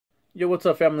Yo, what's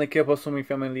up, family? Que paso, mi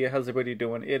familia? How's everybody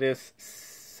doing? It is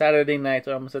Saturday night.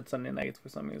 I almost said Sunday night for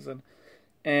some reason.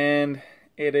 And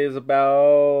it is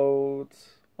about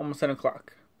almost 10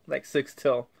 o'clock. Like 6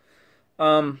 till.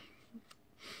 Um,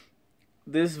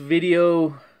 this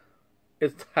video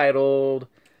is titled,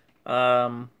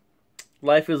 um,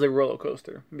 Life is a Roller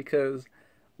Coaster. Because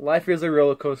life is a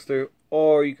roller coaster,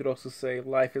 or you could also say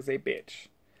life is a bitch.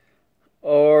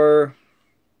 Or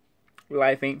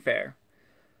life ain't fair.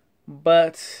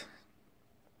 But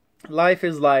life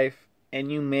is life, and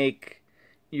you make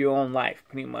your own life,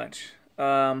 pretty much.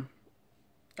 I'm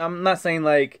not saying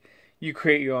like you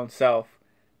create your own self.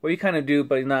 Well, you kind of do,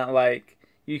 but not like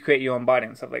you create your own body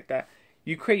and stuff like that.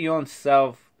 You create your own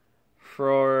self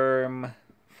from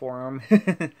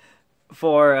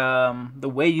for the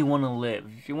way you want to live.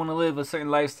 If you want to live a certain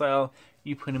lifestyle,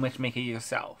 you pretty much make it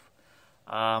yourself.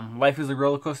 Life is a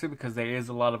roller coaster because there is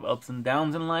a lot of ups and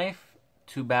downs in life.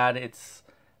 Too bad it's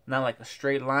not like a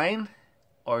straight line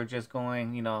or just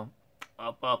going, up,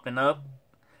 up, and up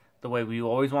the way we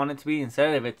always want it to be.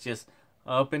 Instead of it's just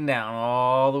up and down,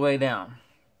 all the way down,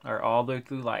 or all the way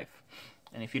through life.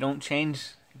 And if you don't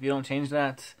change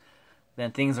that,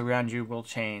 then things around you will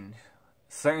change.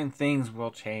 Certain things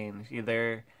will change.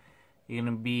 Either you're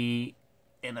gonna be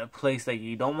in a place that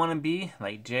you don't want to be,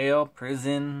 like jail,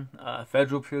 prison,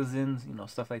 federal prisons,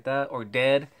 stuff like that, or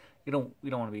dead. You don't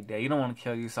want to be dead. You don't want to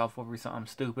kill yourself over something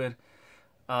stupid.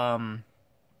 But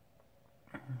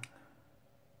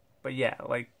yeah,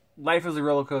 like life is a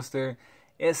roller coaster.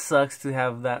 It sucks to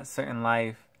have that certain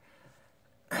life.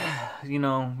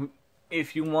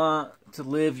 If you want to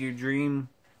live your dream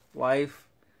life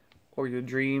or your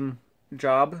dream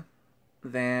job,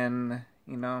 then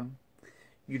you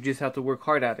just have to work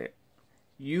hard at it.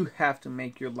 You have to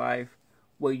make your life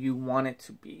what you want it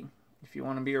to be. If you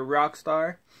want to be a rock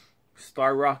star,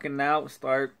 start rocking out,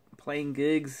 start playing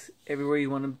gigs everywhere you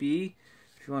want to be.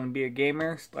 If you want to be a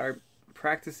gamer, start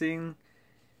practicing.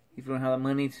 If you don't have the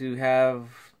money to have,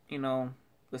 the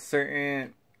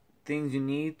certain things you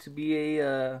need to be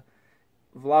a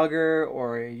vlogger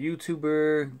or a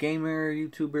YouTuber, gamer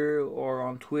YouTuber, or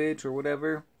on Twitch or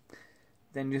whatever,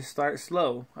 then just start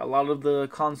slow. A lot of the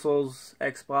consoles,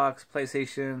 Xbox,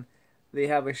 PlayStation, they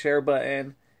have a share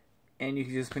button, and you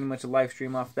can just pretty much live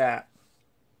stream off that.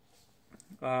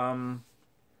 And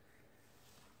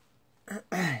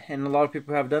a lot of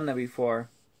people have done that before.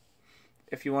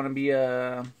 If you want to be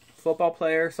a football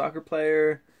player, soccer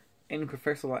player, any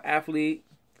professional athlete,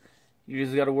 you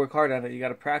just got to work hard at it. You got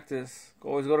to practice.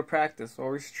 Always go to practice.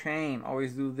 Always train.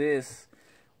 Always do this.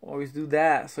 Always do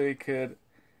that, so you could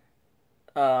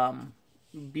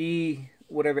be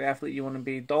whatever athlete you want to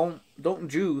be. Don't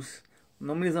juice.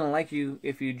 Nobody's gonna like you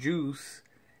if you juice.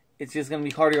 It's just gonna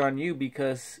be harder on you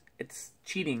because it's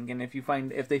cheating. And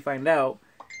if they find out,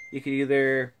 you could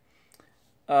either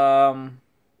you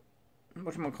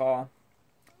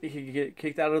could get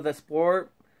kicked out of the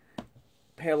sport,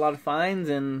 pay a lot of fines,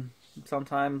 and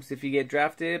sometimes if you get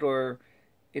drafted or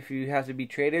if you have to be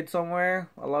traded somewhere,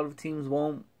 a lot of teams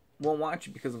won't watch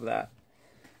you because of that.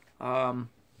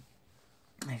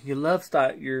 Your love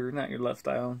style, your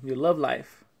love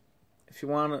life. If you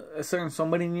want a certain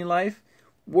somebody in your life,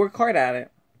 work hard at it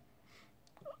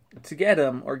to get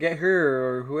him or get her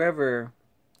or whoever.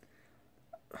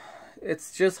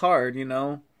 It's just hard,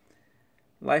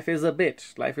 Life is a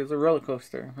bitch. Life is a roller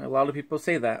coaster. A lot of people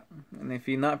say that. And if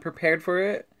you're not prepared for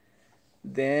it,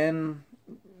 then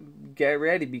get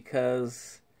ready,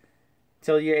 because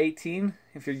till you're 18,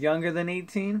 if you're younger than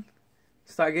 18,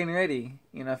 start getting ready.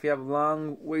 If you have a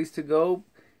long ways to go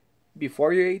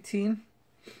before you're 18,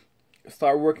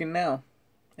 start working now.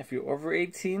 If you're over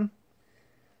 18,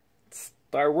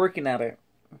 start working at it.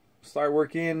 Start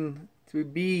working to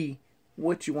be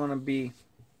what you want to be.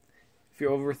 If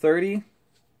you're over 30,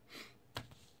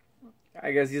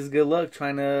 I guess just good luck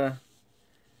trying to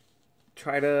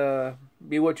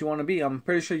be what you want to be. I'm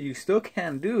pretty sure you still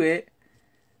can do it.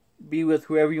 Be with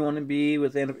whoever you want to be,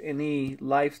 with any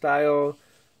lifestyle,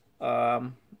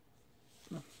 any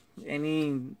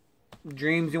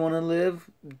dreams you want to live,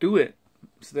 do it.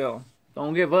 Still,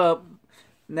 don't give up.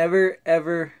 Never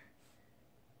ever,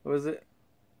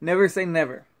 never say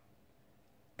never.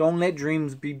 Don't let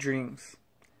dreams be dreams.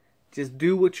 Just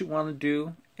do what you want to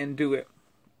do and do it.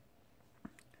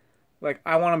 Like,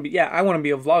 I want to be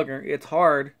a vlogger. It's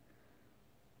hard.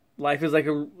 Life is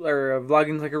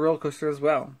vlogging is like a roller coaster as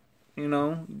well.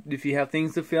 If you have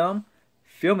things to film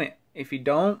it. If you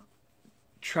don't,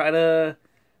 try to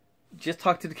just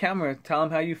talk to the camera. Tell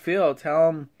them how you feel.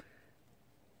 Tell them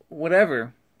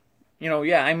whatever.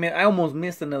 I almost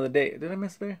missed another day. Did I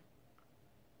miss a day?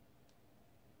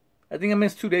 I think I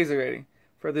missed 2 days already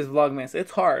for this Vlogmas.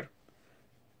 It's hard.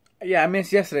 Yeah, I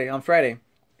missed yesterday on Friday.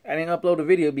 I didn't upload a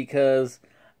video because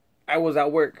I was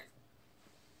at work.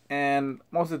 And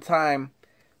most of the time,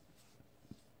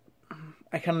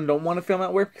 I kind of don't want to film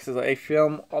at work because I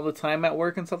film all the time at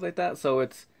work and stuff like that. So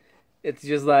it's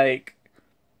just like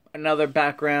another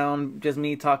background, just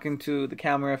me talking to the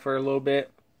camera for a little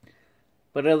bit.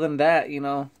 But other than that, you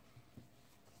know,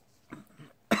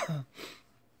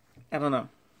 I don't know.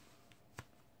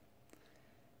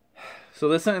 So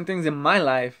there's certain things in my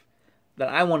life that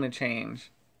I want to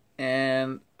change.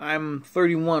 And I'm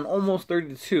 31, almost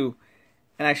 32.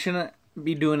 And I shouldn't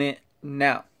be doing it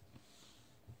now.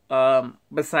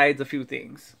 Besides a few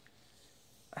things.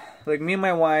 Like me and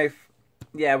my wife,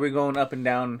 yeah, we're going up and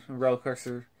down roller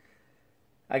coaster.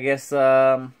 I guess,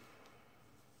 you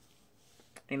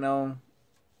know,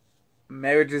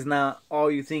 marriage is not all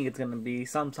you think it's going to be.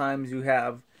 Sometimes you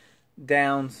have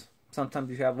downs. Sometimes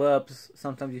you have ups.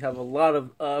 Sometimes you have a lot of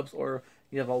ups or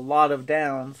you have a lot of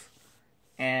downs.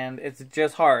 And it's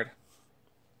just hard.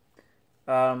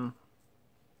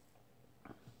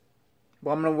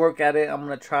 But I'm going to work at it. I'm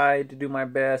going to try to do my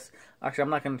best. Actually, I'm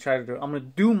not going to try to do it. I'm going to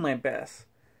do my best.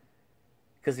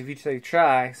 Because if you say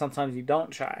try, sometimes you don't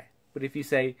try. But if you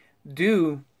say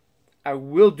do, I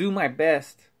will do my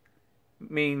best,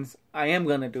 means I am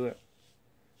going to do it.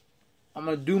 I'm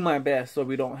going to do my best so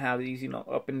we don't have these, you know,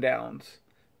 up and downs.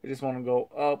 I just want to go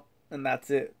up and that's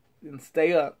it. And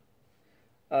stay up.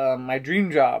 My dream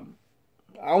job.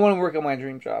 I want to work at my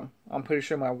dream job. I'm pretty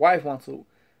sure my wife wants to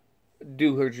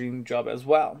do her dream job as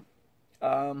well.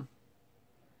 You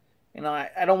know,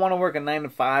 I don't want to work a 9 to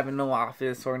 5 in no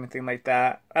office or anything like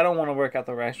that. I don't want to work at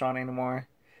the restaurant anymore.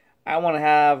 I want to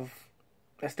have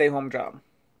a stay-home job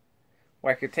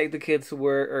where I could take the kids to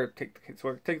work, or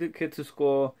take the kids to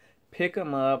school, pick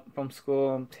them up from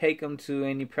school, take them to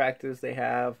any practice they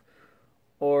have,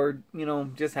 or, you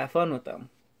know, just have fun with them.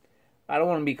 I don't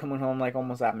want to be coming home like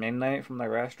almost at midnight from the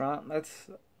restaurant.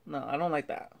 No, I don't like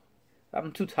that.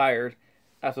 I'm too tired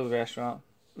after the restaurant.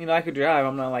 You know, I could drive.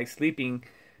 I'm not like sleeping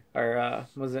or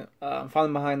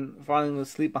falling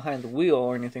asleep behind the wheel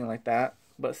or anything like that.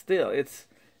 But still, it's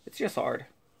just hard.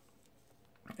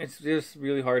 It's just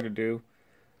really hard to do.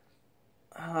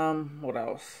 What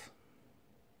else?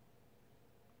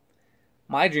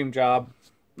 My dream job,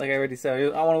 like I already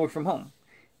said, I want to work from home.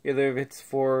 Either if it's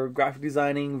for graphic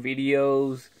designing,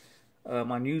 videos,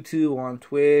 on YouTube or on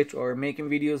Twitch, or making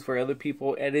videos for other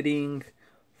people, editing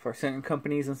for certain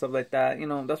companies and stuff like that. You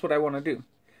know, that's what I want to do.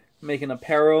 Making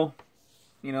apparel.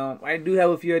 You know, I do have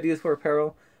a few ideas for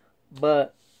apparel,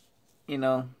 but, you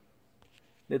know,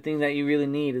 the thing that you really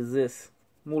need is this.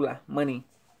 Moolah, money.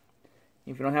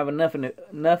 If you don't have enough of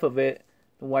it,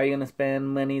 then why are you going to spend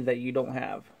money that you don't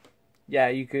have? Yeah,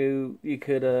 you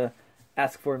could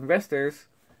ask for investors,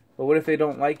 but what if they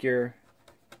don't like your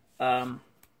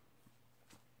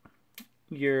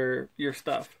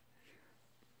stuff?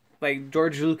 Like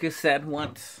George Lucas said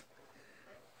once,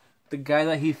 the guy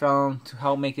that he found to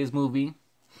help make his movie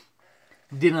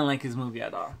didn't like his movie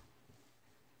at all.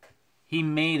 He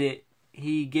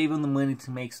gave him the money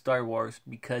to make Star Wars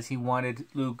because he wanted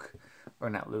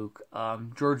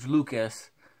George Lucas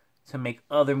to make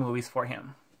other movies for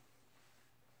him.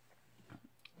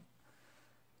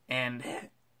 And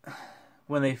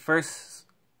when they first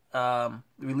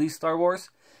released Star Wars,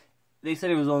 they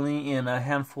said it was only in a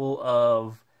handful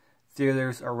of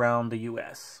theaters around the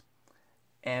U.S.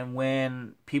 And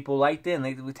when people liked it and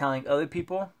they were telling other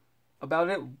people about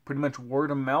it, pretty much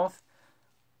word of mouth,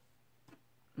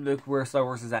 look where Star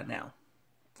Wars is at now.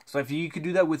 So if you could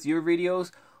do that with your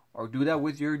videos, or do that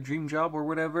with your dream job or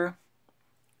whatever,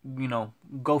 you know,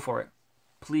 go for it.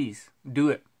 Please, do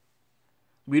it.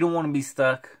 We don't want to be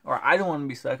stuck, or I don't want to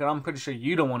be stuck, and I'm pretty sure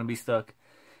you don't want to be stuck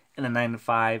in a 9 to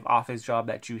 5 office job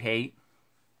that you hate.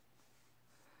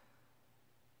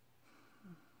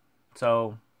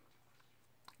 So,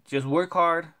 just work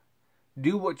hard,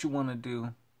 do what you want to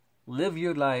do, live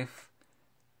your life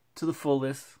to the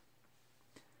fullest,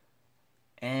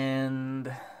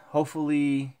 and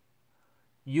hopefully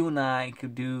you and I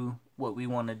could do what we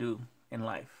want to do in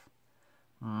life.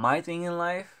 My thing in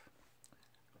life,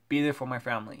 be there for my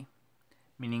family,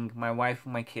 meaning my wife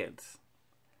and my kids.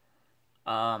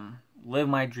 Live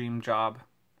my dream job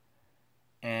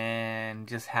and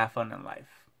just have fun in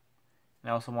life. And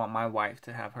I also want my wife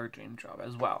to have her dream job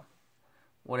as well,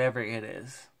 whatever it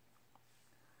is.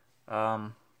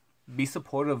 Be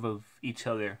supportive of each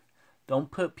other.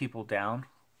 Don't put people down.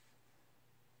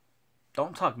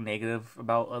 Don't talk negative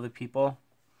about other people.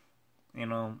 You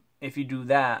know, if you do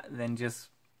that, then it's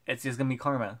just gonna be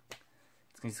karma.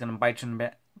 It's gonna bite you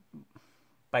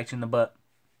bite you in the butt.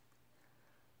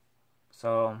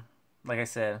 So, like I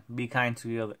said, be kind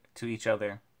to each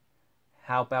other.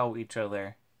 Help out each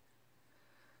other.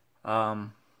 Cause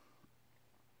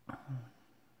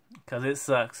it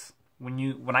sucks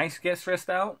when I get stressed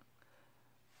out.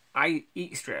 I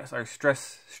eat stress or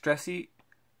stress eat,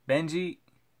 binge eat.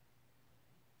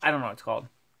 I don't know what it's called.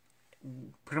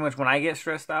 Pretty much when I get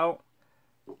stressed out,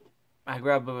 I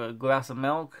grab a glass of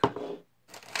milk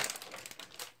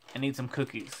and eat some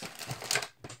cookies.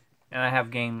 And I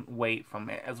have gained weight from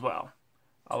it as well.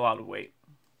 A lot of weight.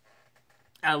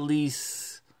 At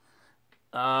least,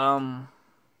 I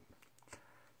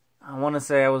want to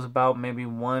say I was about maybe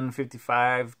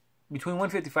 155, between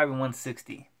 155 and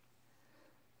 160.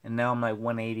 And now I'm like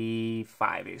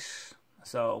 185-ish.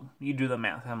 So, you do the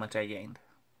math, how much I gained.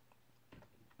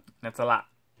 That's a lot.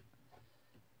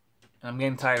 And I'm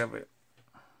getting tired of it.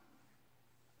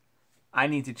 I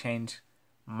need to change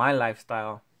my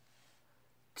lifestyle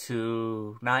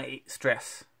to not eat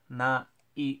stress, not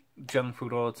eat junk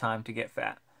food all the time to get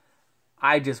fat.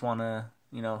 I just want to,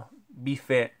 be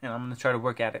fit, and I'm going to try to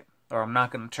work at it. Or I'm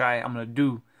not going to try, I'm going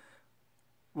to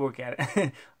work at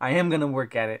it. I am going to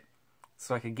work at it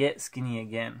so I could get skinny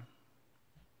again.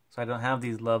 So I don't have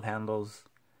these love handles.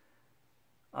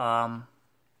 And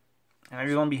I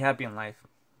just want to be happy in life.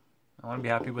 I want to be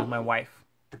happy with my wife.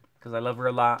 Because I love her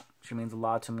a lot. She means a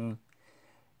lot to me.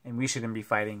 And we shouldn't be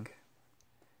fighting.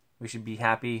 We should be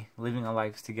happy, living our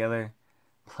lives together,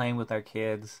 playing with our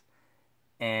kids,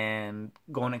 and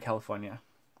going to California.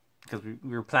 Because we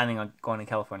were planning on going to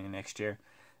California next year.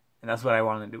 And that's what I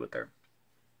wanted to do with her.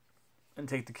 And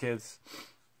take the kids,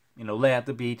 lay at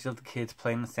the beach, let the kids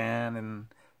play in the sand and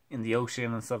in the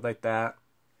ocean and stuff like that.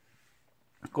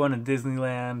 Going to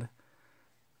Disneyland.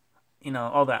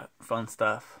 All that fun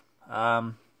stuff.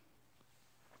 Damn,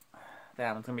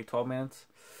 it's going to be 12 minutes.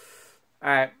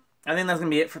 Alright, I think that's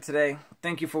going to be it for today.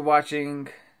 Thank you for watching.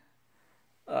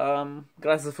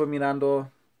 Gracias por mirando.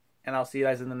 And I'll see you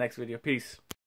guys in the next video. Peace.